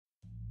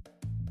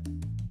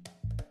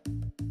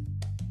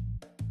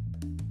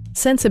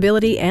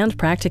Sensibility and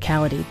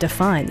practicality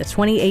define the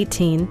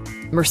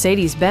 2018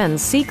 Mercedes-Benz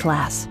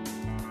C-Class.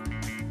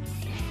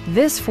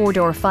 This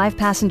four-door,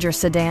 five-passenger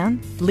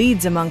sedan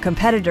leads among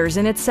competitors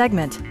in its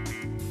segment.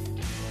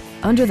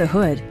 Under the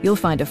hood, you'll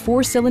find a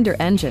four-cylinder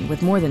engine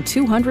with more than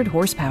 200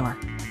 horsepower,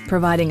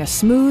 providing a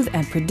smooth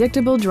and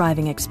predictable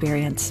driving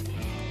experience.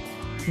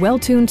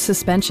 Well-tuned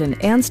suspension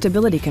and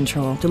stability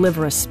control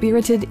deliver a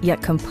spirited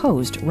yet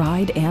composed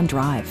ride and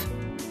drive.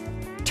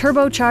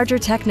 Turbocharger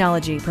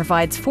technology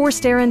provides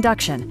forced air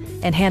induction,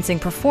 enhancing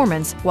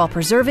performance while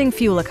preserving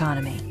fuel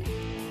economy.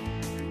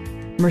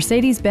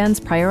 Mercedes-Benz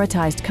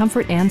prioritized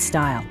comfort and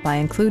style by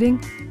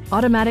including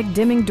automatic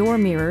dimming door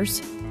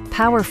mirrors,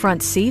 power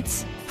front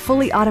seats,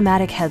 fully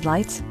automatic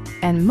headlights,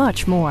 and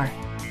much more.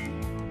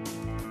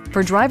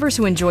 For drivers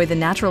who enjoy the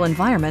natural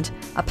environment,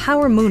 a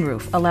power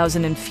moonroof allows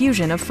an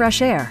infusion of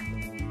fresh air.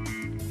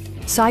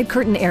 Side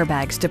curtain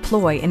airbags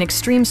deploy in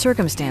extreme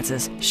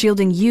circumstances,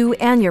 shielding you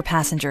and your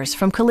passengers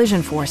from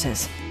collision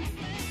forces.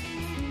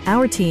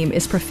 Our team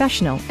is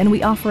professional and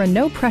we offer a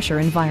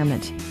no-pressure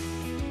environment.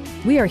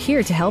 We are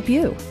here to help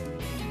you.